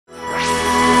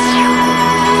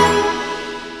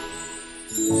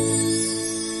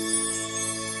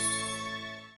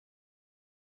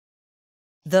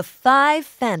The Five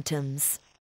Phantoms.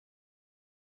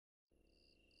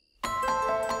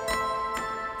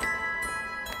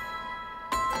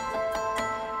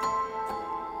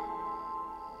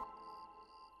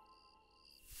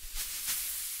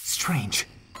 Strange.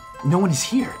 No one is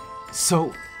here.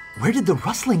 So, where did the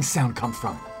rustling sound come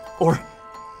from? Or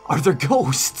are there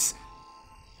ghosts?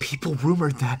 People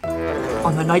rumored that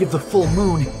on the night of the full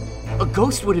moon, a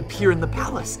ghost would appear in the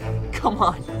palace. Come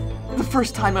on. The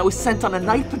first time I was sent on a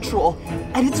night patrol,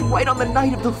 and it's right on the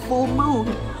night of the full moon.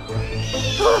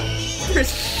 There's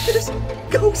ghost. There's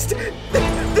ghost.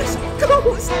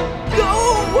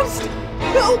 Ghost!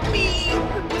 Help me!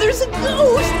 There's a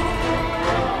ghost!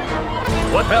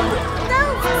 What happened?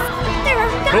 Ghosts! There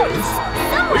are ghosts!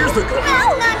 Someone. Where's the ghost?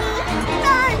 Run,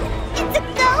 Run! It's a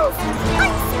ghost!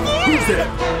 I'm scared! Who's there?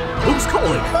 Who's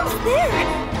calling? Who's there?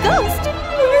 Ghost!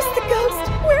 Where's the ghost?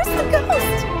 Where's the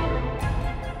ghost?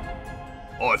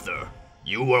 Arthur,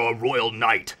 you are a royal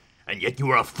knight, and yet you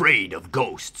are afraid of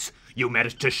ghosts. You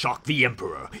managed to shock the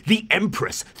Emperor, the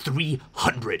Empress,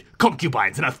 300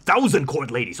 concubines, and 1,000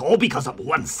 court ladies, all because of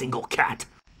one single cat.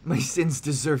 My sins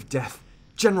deserve death.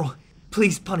 General,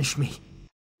 please punish me.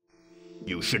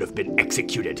 You should have been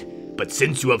executed, but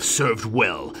since you have served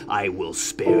well, I will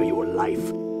spare your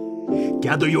life.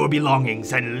 Gather your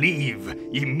belongings and leave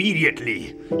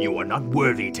immediately. You are not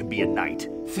worthy to be a knight.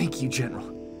 Thank you,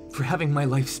 General, for having my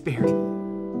life spared.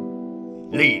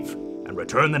 Leave and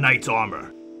return the knight's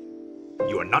armor.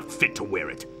 You are not fit to wear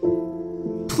it.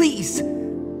 Please,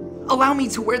 allow me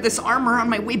to wear this armor on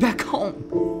my way back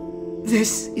home.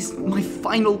 This is my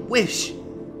final wish.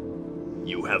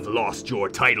 You have lost your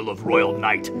title of Royal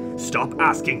Knight. Stop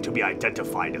asking to be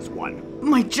identified as one.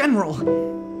 My General,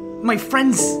 my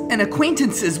friends and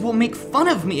acquaintances will make fun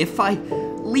of me if I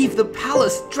leave the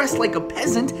palace dressed like a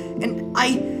peasant, and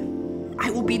I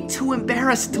will be too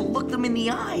embarrassed to look them in the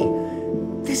eye.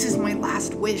 This is my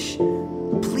last wish.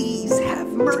 Please have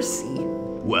mercy.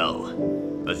 Well,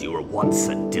 as you were once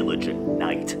a diligent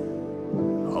knight,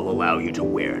 I'll allow you to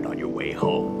wear it on your way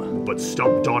home. But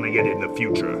stop donning it in the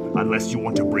future, unless you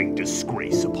want to bring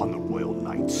disgrace upon the royal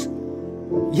knights.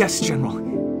 Yes,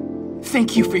 General.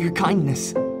 Thank you for your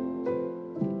kindness.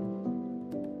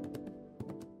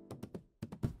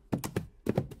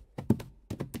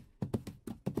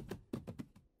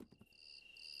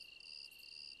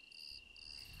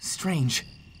 Strange.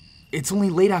 It's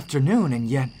only late afternoon, and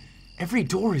yet every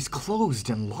door is closed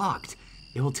and locked.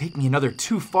 It will take me another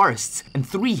 2 forests and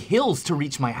 3 hills to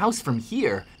reach my house from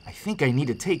here. I think I need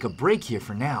to take a break here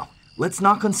for now. Let's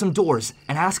knock on some doors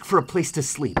and ask for a place to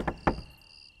sleep.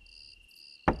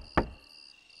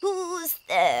 Who's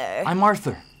there? I'm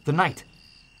Arthur, the knight.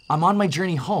 I'm on my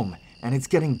journey home, and it's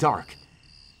getting dark.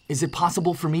 Is it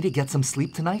possible for me to get some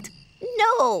sleep tonight?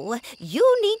 No,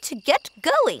 you need to get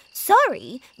going.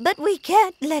 Sorry, but we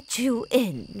can't let you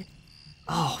in.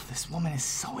 Oh, this woman is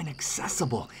so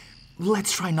inaccessible.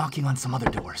 Let's try knocking on some other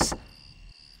doors.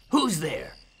 Who's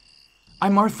there?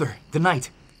 I'm Arthur, the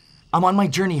knight. I'm on my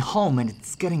journey home, and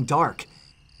it's getting dark.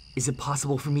 Is it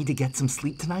possible for me to get some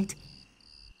sleep tonight?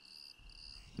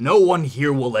 No one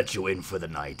here will let you in for the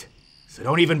night, so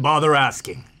don't even bother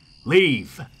asking.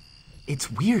 Leave.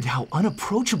 It's weird how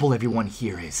unapproachable everyone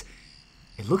here is.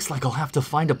 It looks like I'll have to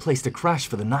find a place to crash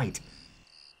for the night.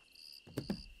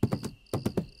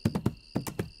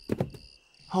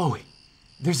 Oh,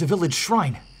 there's a village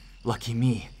shrine. Lucky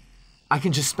me. I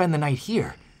can just spend the night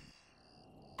here.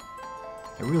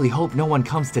 I really hope no one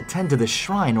comes to tend to the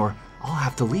shrine, or I'll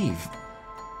have to leave.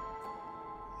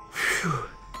 Phew.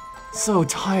 So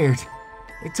tired.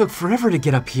 It took forever to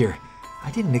get up here.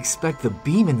 I didn't expect the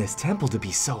beam in this temple to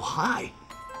be so high.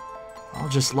 I'll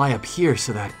just lie up here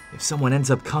so that if someone ends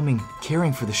up coming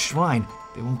caring for the shrine,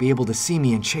 they won't be able to see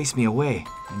me and chase me away.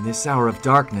 In this hour of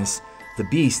darkness, the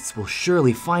beasts will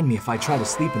surely find me if I try to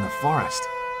sleep in the forest.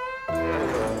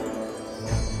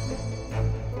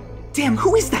 Damn,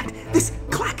 who is that? This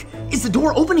clack is the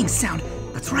door opening sound.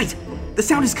 That's right. The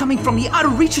sound is coming from the outer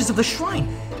reaches of the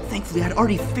shrine. Thankfully, I'd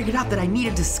already figured out that I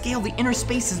needed to scale the inner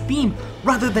space's beam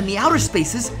rather than the outer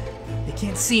spaces. They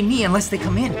can't see me unless they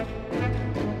come in.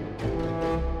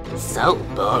 So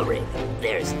boring.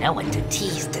 There's no one to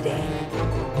tease today.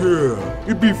 Yeah,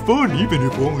 it'd be fun even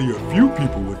if only a few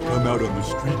people would come out on the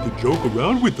street to joke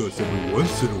around with us every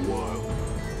once in a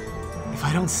while. If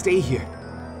I don't stay here,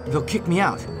 they'll kick me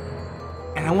out.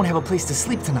 And I won't have a place to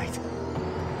sleep tonight.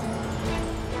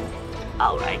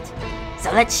 All right,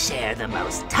 so let's share the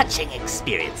most touching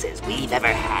experiences we've ever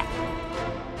had.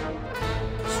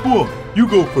 Swamp, you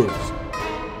go first.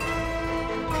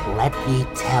 Let me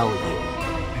tell you.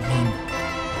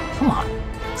 Come on,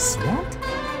 swamped?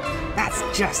 That's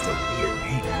just a weird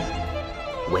name.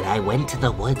 When I went to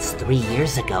the woods 3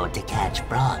 years ago to catch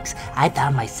frogs, I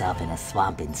found myself in a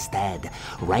swamp instead,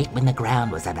 right when the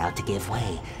ground was about to give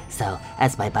way. So,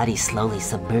 as my body slowly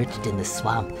submerged in the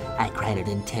swamp, I cried out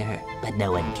in terror, but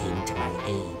no one came to my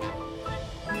aid.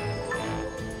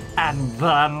 And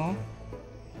then?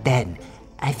 Then,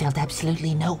 I felt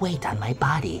absolutely no weight on my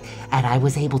body, and I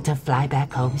was able to fly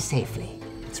back home safely.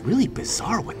 It's really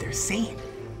bizarre what they're saying.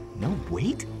 No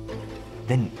weight?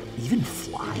 Then even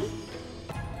fly?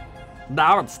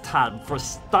 Now it's time for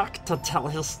Stuck to tell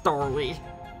his story.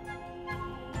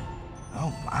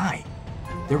 Oh my.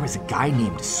 There was a guy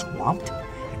named Swamped,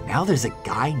 and now there's a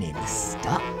guy named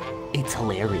Stuck. It's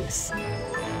hilarious.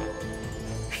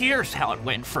 Here's how it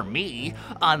went for me.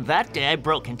 On that day, I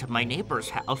broke into my neighbor's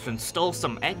house and stole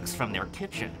some eggs from their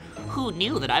kitchen. Who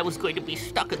knew that I was going to be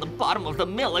stuck at the bottom of the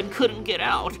mill and couldn't get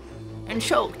out? And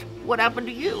choked. What happened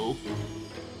to you?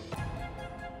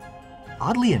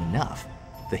 Oddly enough,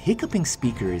 the hiccuping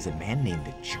speaker is a man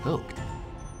named Choked.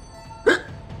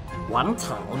 One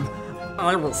time,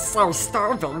 I was so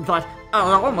starving that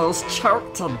I almost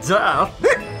choked to death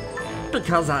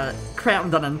because I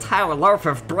crammed an entire loaf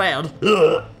of bread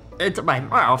into my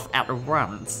mouth at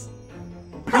once.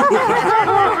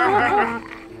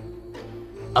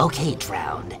 Okay,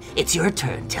 Drowned, it's your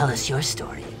turn. Tell us your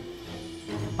story.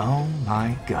 Oh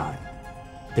my god.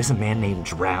 There's a man named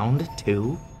Drowned,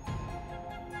 too?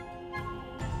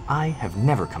 I have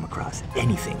never come across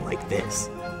anything like this.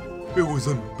 It was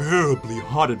unbearably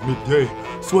hot at midday,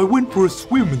 so I went for a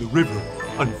swim in the river.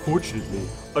 Unfortunately,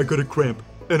 I got a cramp,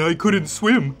 and I couldn't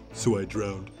swim, so I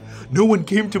drowned. No one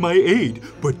came to my aid,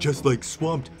 but just like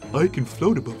Swamped, I can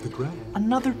float above the ground.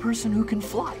 Another person who can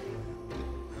fly.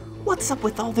 What's up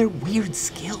with all their weird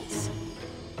skills?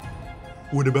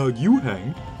 What about you,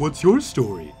 Hank? What's your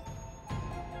story?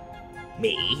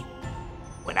 Me?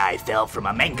 When I fell from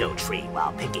a mango tree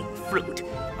while picking fruit,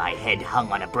 my head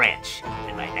hung on a branch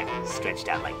and my neck was stretched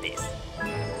out like this.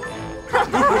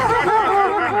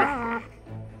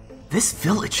 This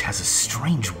village has a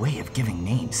strange way of giving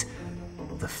names.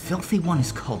 The filthy one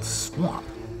is called Swamp.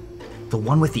 The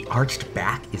one with the arched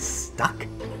back is Stuck.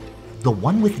 The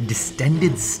one with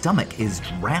distended stomach is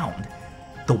Drowned.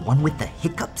 The one with the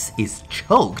hiccups is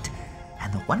Choked.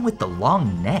 And the one with the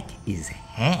long neck is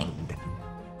Hanged.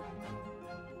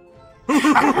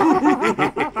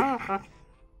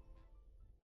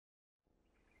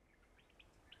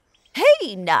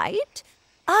 Hey, Knight.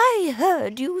 I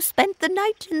heard you spent the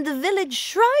night in the village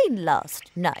shrine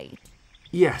last night.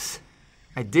 Yes,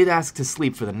 I did ask to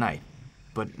sleep for the night,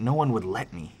 but no one would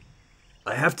let me.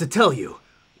 I have to tell you,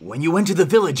 when you went to the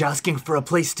village asking for a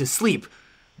place to sleep,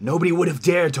 nobody would have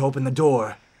dared to open the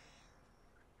door.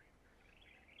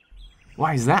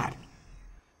 Why is that?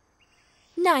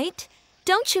 Knight,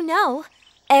 don't you know?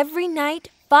 Every night,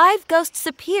 5 ghosts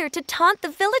appear to taunt the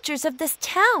villagers of this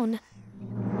town.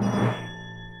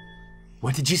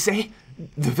 What did you say?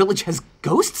 The village has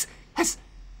ghosts? Has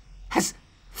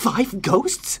 5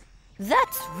 ghosts?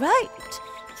 That's right.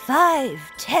 5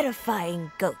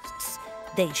 terrifying ghosts.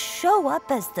 They show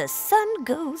up as the sun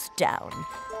goes down.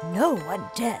 No one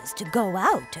dares to go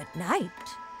out at night.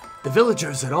 The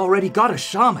villagers had already got a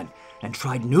shaman and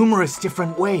tried numerous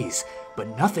different ways,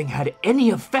 but nothing had any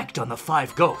effect on the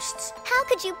 5 ghosts. How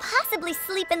could you possibly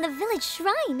sleep in the village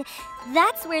shrine?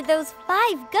 That's where those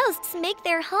 5 ghosts make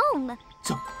their home.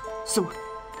 So,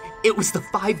 it was the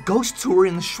 5 ghosts who were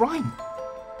in the shrine.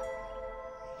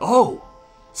 Oh,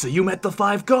 so you met the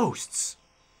 5 ghosts.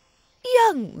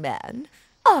 Young man,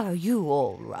 are you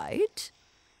all right?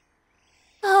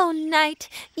 Oh, Knight,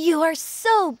 you are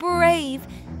so brave.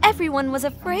 Everyone was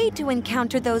afraid to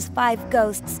encounter those 5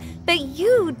 ghosts, but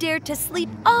you dared to sleep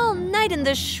all night in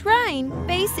the shrine,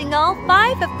 facing all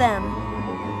 5 of them.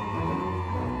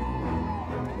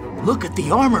 Look at the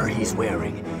armor he's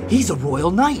wearing. He's a royal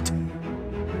knight.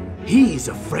 He's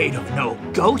afraid of no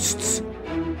ghosts.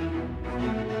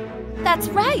 That's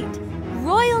right.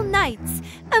 Royal Knights.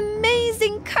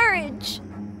 Amazing courage.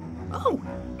 Oh,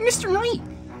 Mr. Knight,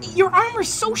 your armor's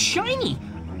so shiny.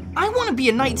 I want to be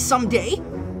a knight someday.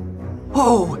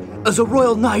 Oh, as a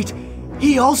royal knight,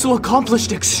 he also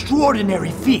accomplished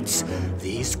extraordinary feats.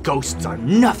 These ghosts are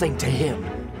nothing to him.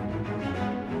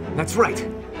 That's right.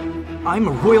 I'm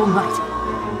a royal knight.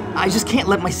 I just can't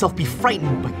let myself be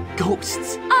frightened by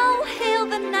ghosts. Oh, hail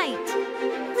the knight.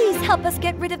 Please help us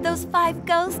get rid of those 5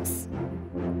 ghosts.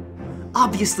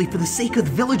 Obviously, for the sake of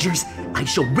the villagers, I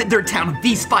shall rid their town of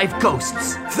these 5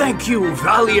 ghosts. Thank you,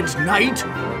 valiant knight.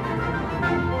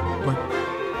 But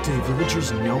do the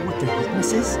villagers know what their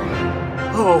weakness is?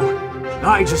 Oh,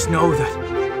 I just know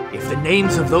that If the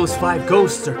names of those 5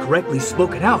 ghosts are correctly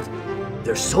spoken out,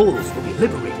 their souls will be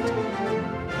liberated.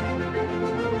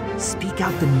 Speak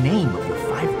out the name of the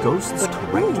 5 ghosts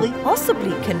correctly? Who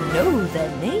possibly can know their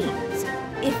names?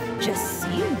 If just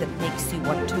seeing them makes you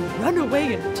want to run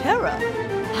away in terror,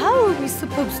 how are we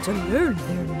supposed to learn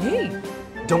their name?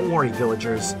 Don't worry,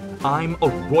 villagers. I'm a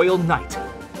royal knight.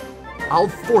 I'll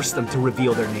force them to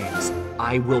reveal their names.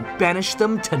 I will banish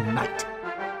them tonight.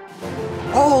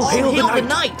 All Hail the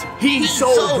knight! He's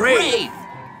so brave!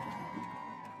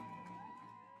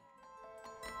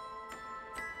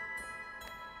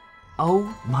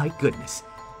 Oh my goodness,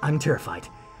 I'm terrified.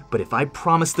 But if I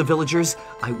promise the villagers,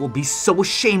 I will be so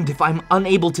ashamed if I'm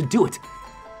unable to do it.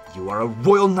 You are a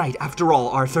royal knight after all,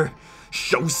 Arthur.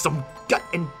 Show some gut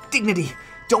and dignity.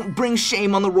 Don't bring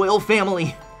shame on the royal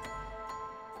family.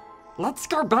 Let's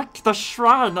go back to the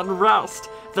shrine and rest.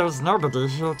 There's nobody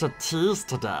here to tease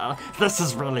today. This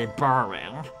is really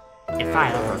boring. If I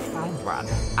ever find one,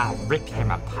 I'll rip him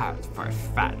apart for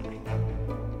fun.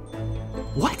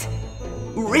 What?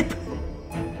 Rip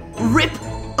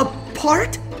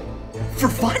apart? For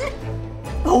fun?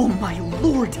 Oh my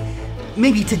lord!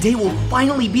 Maybe today will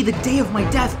finally be the day of my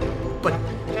death. But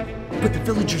the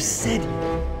villagers said,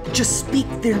 just speak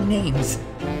their names.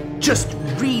 Just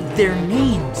read their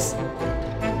names.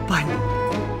 But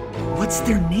what's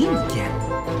their name again?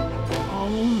 Oh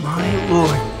my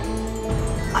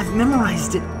lord. I've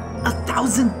memorized it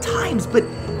 1,000 times, but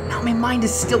now my mind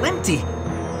is still empty.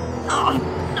 Oh,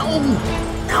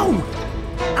 no!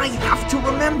 I have to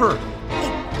remember.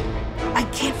 I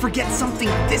can't forget something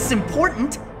this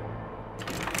important.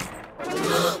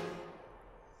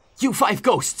 You 5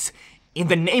 ghosts, in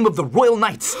the name of the royal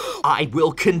knights, I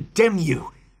will condemn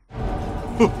you.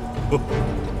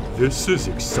 This is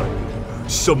exciting.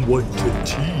 Someone to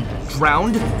tease.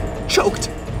 Drowned, choked,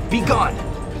 be gone.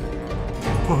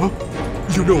 Huh?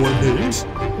 You know our names?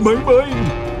 My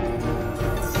mind!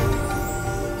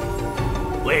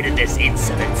 Where did this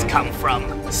insolence come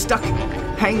from? Stuck,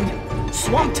 hanged,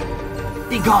 swamped,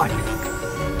 be gone.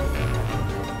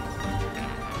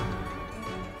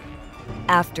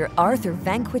 After Arthur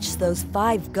vanquished those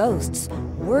 5 ghosts,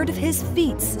 word of his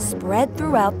feats spread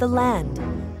throughout the land.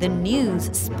 The news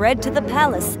spread to the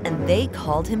palace and they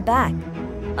called him back.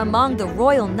 Among the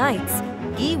royal knights,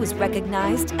 he was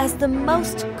recognized as the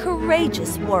most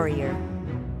courageous warrior.